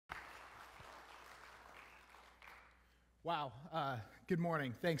Wow. Good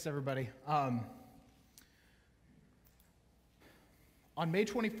morning. Thanks, everybody. On May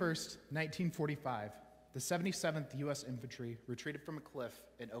 21st, 1945, the 77th U.S. Infantry retreated from a cliff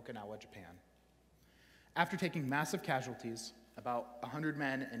in Okinawa, Japan. After taking massive casualties, about 100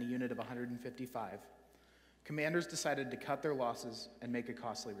 men and a unit of 155, commanders decided to cut their losses and make a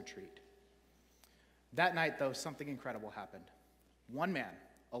costly retreat. That night, though, something incredible happened. One man,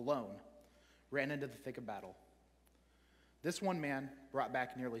 alone, ran into the thick of battle. This one man brought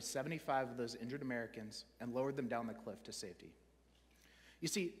back nearly 75 of those injured Americans and lowered them down the cliff to safety. You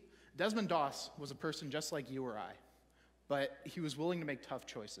see, Desmond Doss was a person just like you or I, but he was willing to make tough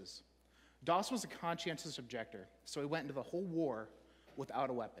choices. Doss was a conscientious objector, so he went into the whole war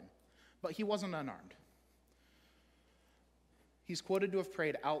without a weapon, but he wasn't unarmed. He's quoted to have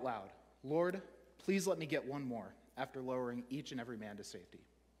prayed out loud, "Lord, please let me get one more," after lowering each and every man to safety.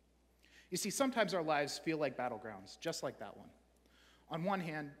 You see, sometimes our lives feel like battlegrounds, just like that one. On one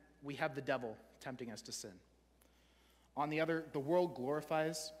hand, we have the devil tempting us to sin. On the other, the world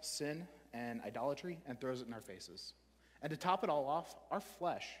glorifies sin and idolatry and throws it in our faces. And to top it all off, our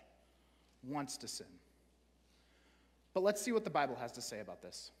flesh wants to sin. But let's see what the Bible has to say about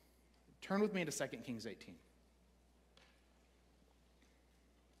this. Turn with me to 2 Kings 18.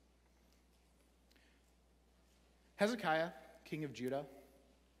 Hezekiah, king of Judah,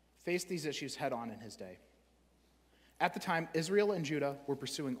 faced these issues head-on in his day. At the time, Israel and Judah were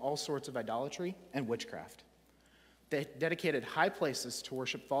pursuing all sorts of idolatry and witchcraft. They dedicated high places to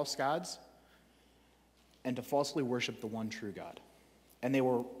worship false gods and to falsely worship the one true God. And they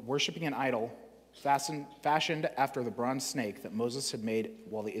were worshiping an idol fashioned after the bronze snake that Moses had made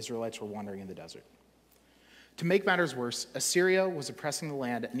while the Israelites were wandering in the desert. To make matters worse, Assyria was oppressing the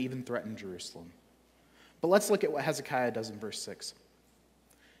land and even threatened Jerusalem. But let's look at what Hezekiah does in verse 6.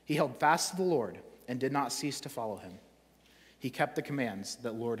 He held fast to the Lord and did not cease to follow him. He kept the commands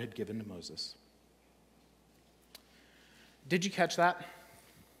that the Lord had given to Moses. Did you catch that?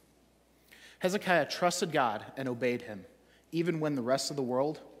 Hezekiah trusted God and obeyed him, even when the rest of the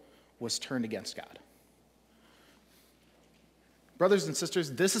world was turned against God. Brothers and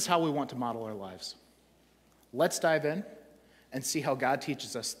sisters, this is how we want to model our lives. Let's dive in and see how God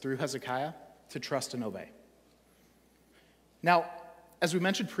teaches us through Hezekiah to trust and obey. Now, as we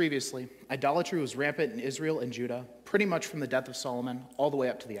mentioned previously, idolatry was rampant in Israel and Judah, pretty much from the death of Solomon all the way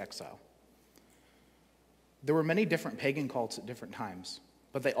up to the exile. There were many different pagan cults at different times,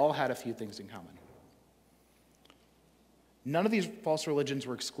 but they all had a few things in common. None of these false religions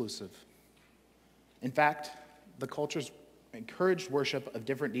were exclusive. In fact, the cultures encouraged worship of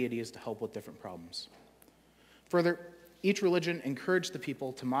different deities to help with different problems. Further, each religion encouraged the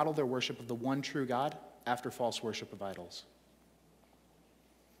people to model their worship of the one true God after false worship of idols.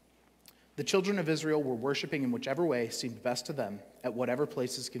 The children of Israel were worshiping in whichever way seemed best to them at whatever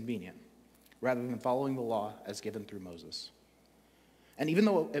place is convenient, rather than following the law as given through Moses. And even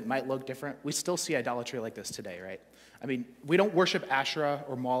though it might look different, we still see idolatry like this today, right? I mean, we don't worship Asherah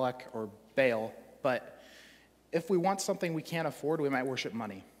or Moloch or Baal, but if we want something we can't afford, we might worship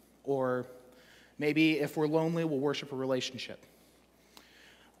money. Or maybe if we're lonely, we'll worship a relationship.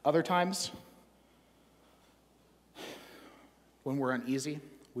 Other times, when we're uneasy,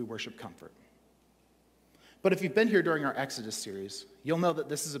 we worship comfort. But if you've been here during our Exodus series, you'll know that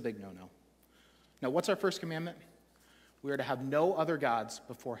this is a big no-no. Now, what's our first commandment? We are to have no other gods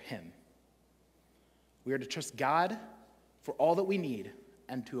before him. We are to trust God for all that we need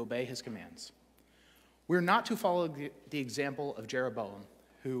and to obey his commands. We're not to follow the example of Jeroboam,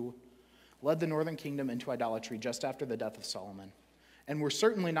 who led the northern kingdom into idolatry just after the death of Solomon. And we're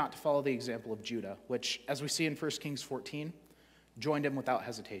certainly not to follow the example of Judah, which, as we see in 1 Kings 14, joined him without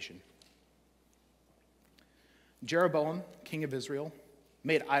hesitation. Jeroboam, king of Israel,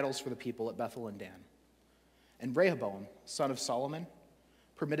 made idols for the people at Bethel and Dan. And Rehoboam, son of Solomon,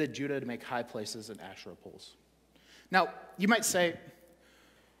 permitted Judah to make high places and Asherah poles. Now, you might say,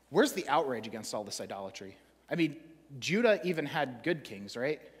 where's the outrage against all this idolatry? I mean, Judah even had good kings,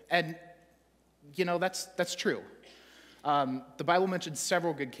 right? And, you know, that's true. The Bible mentions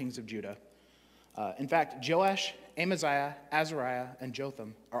several good kings of Judah. In fact, Joash, Amaziah, Azariah, and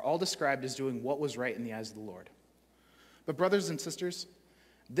Jotham are all described as doing what was right in the eyes of the Lord. But brothers and sisters,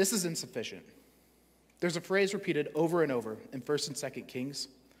 this is insufficient. There's a phrase repeated over and over in 1 and 2 Kings,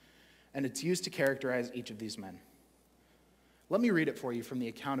 and it's used to characterize each of these men. Let me read it for you from the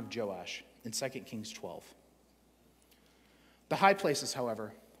account of Joash in 2 Kings 12. The high places,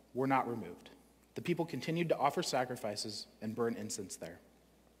 however, were not removed. The people continued to offer sacrifices and burn incense there.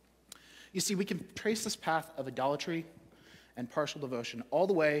 You see, we can trace this path of idolatry and partial devotion all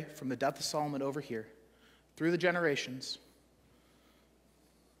the way from the death of Solomon over here through the generations,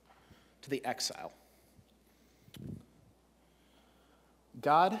 to the exile.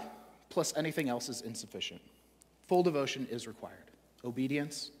 God plus anything else is insufficient. Full devotion is required.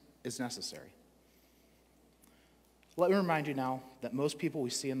 Obedience is necessary. Let me remind you now that most people we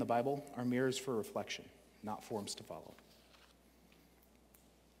see in the Bible are mirrors for reflection, not forms to follow.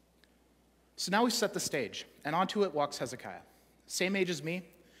 So now we set the stage, and onto it walks Hezekiah. Same age as me,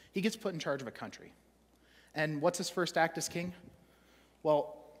 he gets put in charge of a country. And what's his first act as king?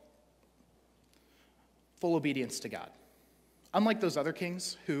 Well, full obedience to God. Unlike those other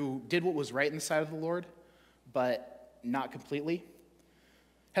kings who did what was right in the sight of the Lord, but not completely,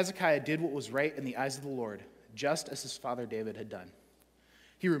 Hezekiah did what was right in the eyes of the Lord, just as his father David had done.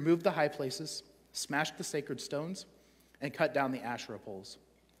 He removed the high places, smashed the sacred stones, and cut down the Asherah poles.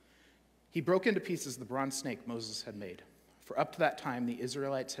 He broke into pieces the bronze snake Moses had made, for up to that time the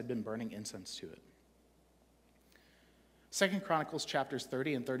Israelites had been burning incense to it. 2 Chronicles chapters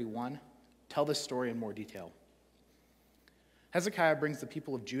 30 and 31 tell this story in more detail. Hezekiah brings the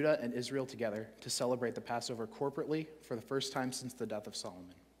people of Judah and Israel together to celebrate the Passover corporately for the first time since the death of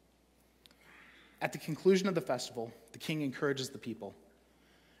Solomon. At the conclusion of the festival, the king encourages the people,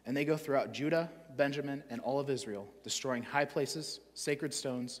 and they go throughout Judah, Benjamin, and all of Israel, destroying high places, sacred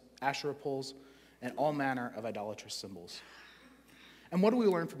stones, Asherah poles, and all manner of idolatrous symbols. And what do we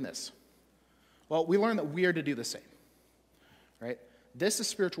learn from this? Well, we learn that we are to do the same, right? This is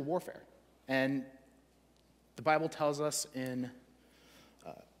spiritual warfare, and the Bible tells us in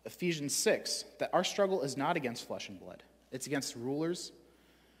Ephesians 6 that our struggle is not against flesh and blood. It's against rulers,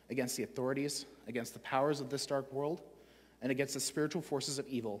 against the authorities, against the powers of this dark world, and against the spiritual forces of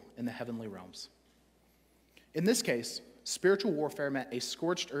evil in the heavenly realms. In this case, spiritual warfare meant a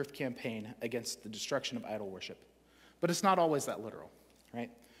scorched earth campaign against the destruction of idol worship. But it's not always that literal, right?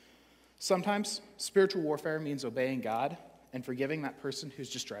 Sometimes spiritual warfare means obeying God and forgiving that person who's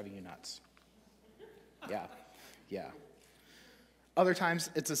just driving you nuts. Yeah. Other times,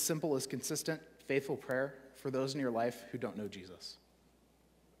 it's as simple as consistent, faithful prayer for those in your life who don't know Jesus.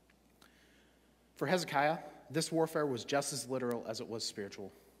 For Hezekiah, this warfare was just as literal as it was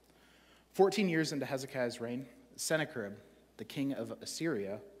spiritual. 14 years into Hezekiah's reign, Sennacherib, the king of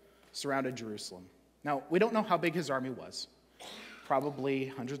Assyria, surrounded Jerusalem. Now, we don't know how big his army was, probably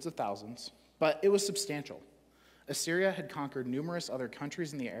hundreds of thousands, but it was substantial. Assyria had conquered numerous other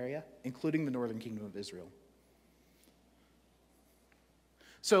countries in the area, including the northern kingdom of Israel.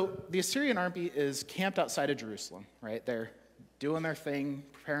 So the Assyrian army is camped outside of Jerusalem, right? They're doing their thing,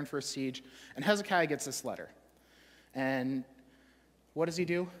 preparing for a siege, and Hezekiah gets this letter. And what does he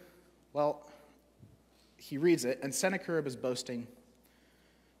do? Well, he reads it, and Sennacherib is boasting.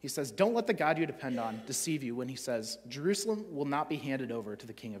 He says, "Don't let the God you depend on deceive you when he says, 'Jerusalem will not be handed over to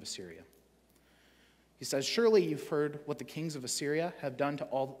the king of Assyria.' He says, 'Surely you've heard what the kings of Assyria have done to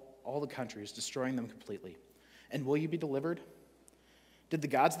all the countries, destroying them completely. And will you be delivered? Did the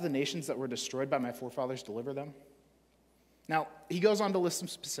gods of the nations that were destroyed by my forefathers deliver them?'" Now, he goes on to list some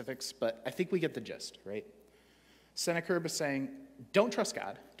specifics, but I think we get the gist, right? Sennacherib is saying, don't trust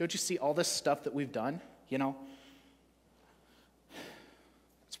God. Don't you see all this stuff that we've done? It's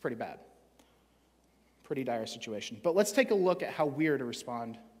pretty bad. Pretty dire situation. But let's take a look at how we are to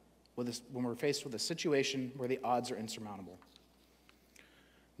respond with this, when we're faced with a situation where the odds are insurmountable.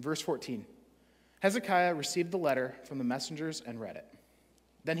 Verse 14, Hezekiah received the letter from the messengers and read it.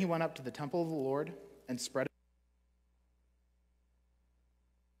 Then he went up to the temple of the Lord and spread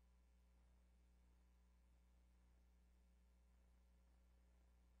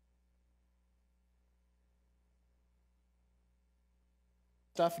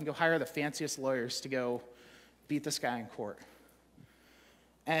stuff and go hire the fanciest lawyers to go beat this guy in court.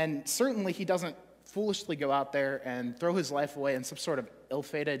 And certainly he doesn't foolishly go out there and throw his life away in some sort of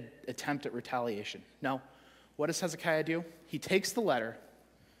ill-fated attempt at retaliation. No. What does Hezekiah do? He takes the letter,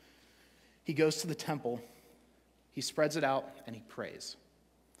 he goes to the temple, he spreads it out, and he prays.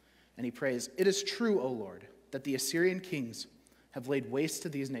 And he prays, "It is true, O Lord, that the Assyrian kings have laid waste to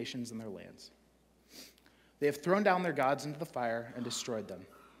these nations and their lands. They have thrown down their gods into the fire and destroyed them,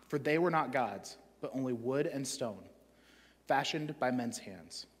 for they were not gods, but only wood and stone, fashioned by men's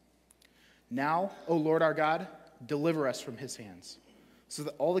hands. Now, O Lord our God, deliver us from his hands, so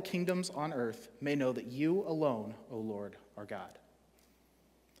that all the kingdoms on earth may know that you alone, O Lord, are God."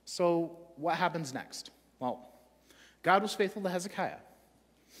 So what happens next? Well, God was faithful to Hezekiah,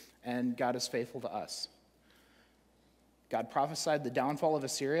 and God is faithful to us. God prophesied the downfall of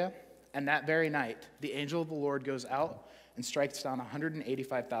Assyria, and that very night, the angel of the Lord goes out and strikes down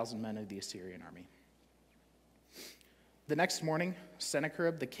 185,000 men of the Assyrian army. The next morning,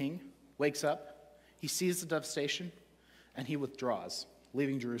 Sennacherib, the king, wakes up. He sees the devastation, and he withdraws,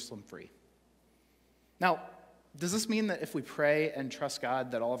 leaving Jerusalem free. Now, does this mean that if we pray and trust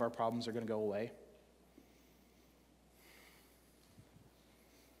God that all of our problems are going to go away?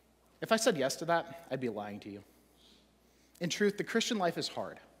 If I said yes to that, I'd be lying to you. In truth, the Christian life is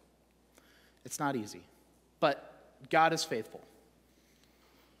hard. It's not easy, but God is faithful.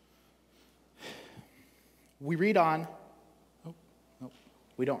 We read on.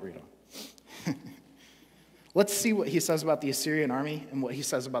 We don't read on. Let's see what he says about the Assyrian army and what he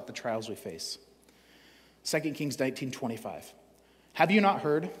says about the trials we face. 2 Kings 19:25. Have you not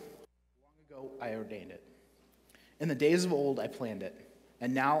heard? Long ago I ordained it. In the days of old I planned it,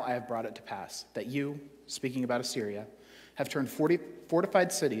 and now I have brought it to pass, that you, speaking about Assyria, have turned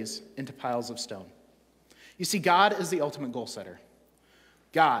fortified cities into piles of stone. You see, God is the ultimate goal setter.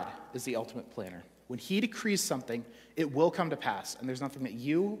 God is the ultimate planner. When he decrees something, it will come to pass, and there's nothing that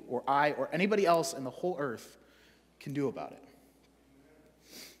you or I or anybody else in the whole earth can do about it.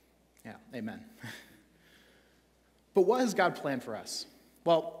 Yeah, amen. But what has God planned for us?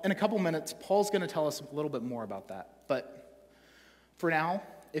 Well, in a couple minutes, Paul's going to tell us a little bit more about that. But for now,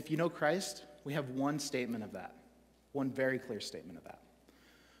 if you know Christ, we have one statement of that, one very clear statement of that.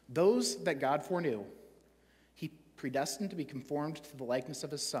 Those that God foreknew, he predestined to be conformed to the likeness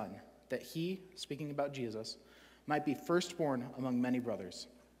of his Son, that he, speaking about Jesus, might be firstborn among many brothers.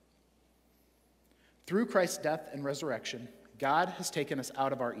 Through Christ's death and resurrection, God has taken us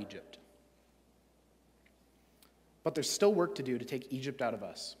out of our Egypt. But there's still work to do to take Egypt out of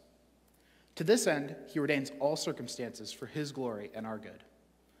us. To this end, he ordains all circumstances for his glory and our good.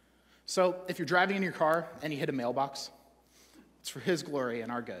 So if you're driving in your car and you hit a mailbox, it's for his glory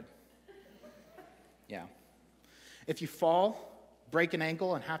and our good. Yeah. If you fall, break an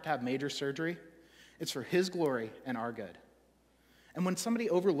ankle, and have to have major surgery, it's for his glory and our good. And when somebody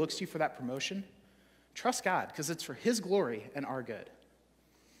overlooks you for that promotion, trust God, because it's for his glory and our good.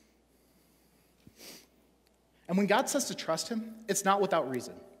 And when God says to trust him, it's not without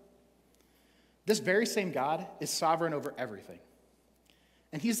reason. This very same God is sovereign over everything.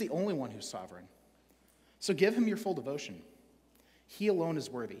 And he's the only one who's sovereign. So give him your full devotion. He alone is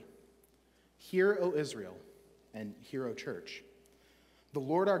worthy. Hear, O Israel, and hear, O church. The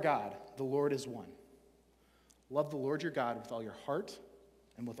Lord our God, the Lord is one. Love the Lord your God with all your heart,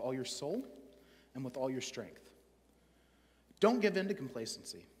 and with all your soul, and with all your strength. Don't give in to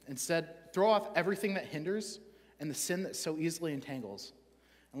complacency. Instead, throw off everything that hinders and the sin that so easily entangles,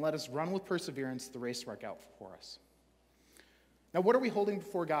 and let us run with perseverance the race marked out for us. Now, what are we holding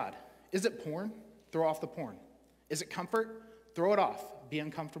before God? Is it porn? Throw off the porn. Is it comfort? Throw it off. Be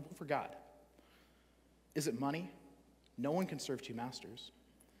uncomfortable for God. Is it money? No one can serve two masters.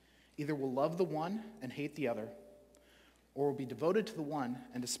 Either we'll love the one and hate the other, or we'll be devoted to the one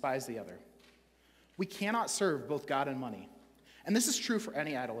and despise the other. We cannot serve both God and money. And this is true for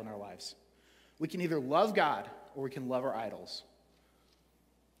any idol in our lives. We can either love God or we can love our idols.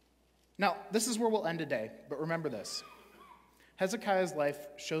 Now, this is where we'll end today, but remember this. Hezekiah's life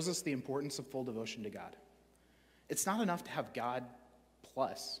shows us the importance of full devotion to God. It's not enough to have God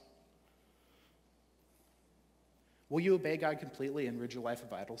plus. Will you obey God completely and rid your life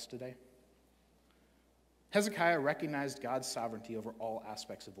of idols today? Hezekiah recognized God's sovereignty over all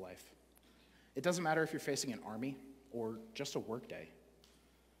aspects of life. It doesn't matter if you're facing an army or just a work day.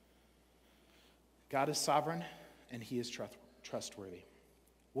 God is sovereign, and he is trustworthy.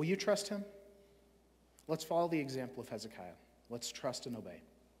 Will you trust him? Let's follow the example of Hezekiah. Let's trust and obey.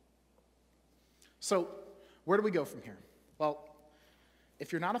 So, where do we go from here? Well,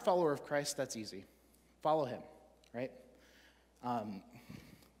 if you're not a follower of Christ, that's easy. Follow him, right?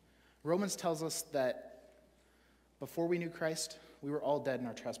 Romans tells us that before we knew Christ, we were all dead in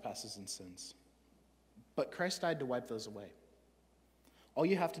our trespasses and sins. But Christ died to wipe those away. All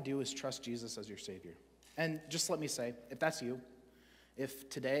you have to do is trust Jesus as your Savior. And just let me say, if that's you, if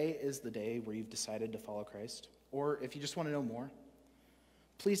today is the day where you've decided to follow Christ, or if you just want to know more,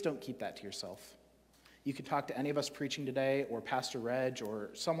 please don't keep that to yourself. You can talk to any of us preaching today, or Pastor Reg, or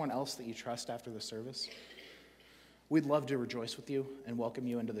someone else that you trust after the service. We'd love to rejoice with you and welcome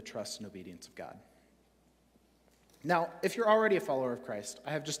you into the trust and obedience of God. Now, if you're already a follower of Christ,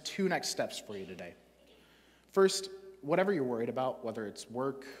 I have just two next steps for you today. First, whatever you're worried about, whether it's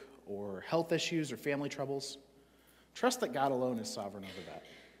work or health issues or family troubles, trust that God alone is sovereign over that.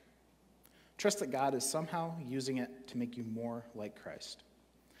 Trust that God is somehow using it to make you more like Christ.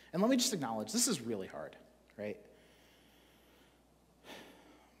 And let me just acknowledge, this is really hard, right?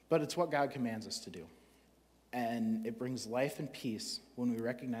 But it's what God commands us to do. And it brings life and peace when we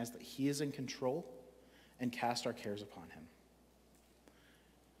recognize that he is in control and cast our cares upon him.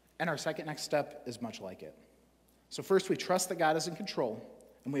 And our second next step is much like it. So first, we trust that God is in control,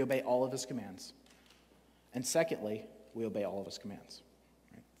 and we obey all of his commands. And secondly, we obey all of his commands.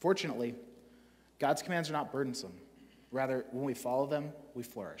 Fortunately, God's commands are not burdensome. Rather, when we follow them, we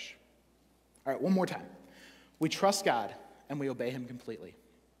flourish. All right, one more time. We trust God, and we obey him completely.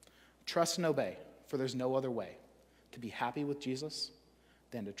 Trust and obey, for there's no other way to be happy with Jesus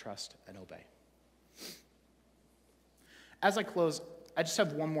than to trust and obey. As I close, I just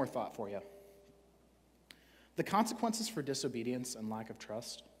have one more thought for you. The consequences for disobedience and lack of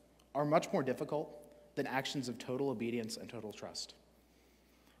trust are much more difficult than actions of total obedience and total trust.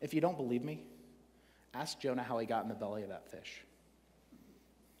 If you don't believe me, ask Jonah how he got in the belly of that fish.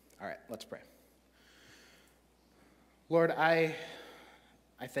 All right, let's pray. Lord, I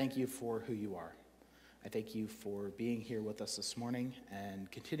thank you for who you are. I thank you for being here with us this morning and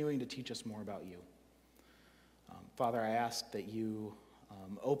continuing to teach us more about you. Father, I ask that you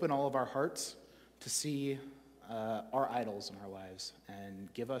open all of our hearts to see our idols in our lives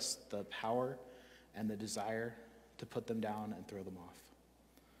and give us the power and the desire to put them down and throw them off.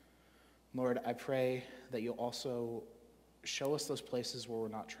 Lord, I pray that you'll also show us those places where we're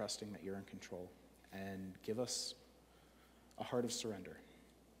not trusting that you're in control and give us a heart of surrender.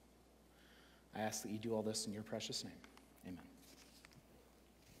 I ask that you do all this in your precious name.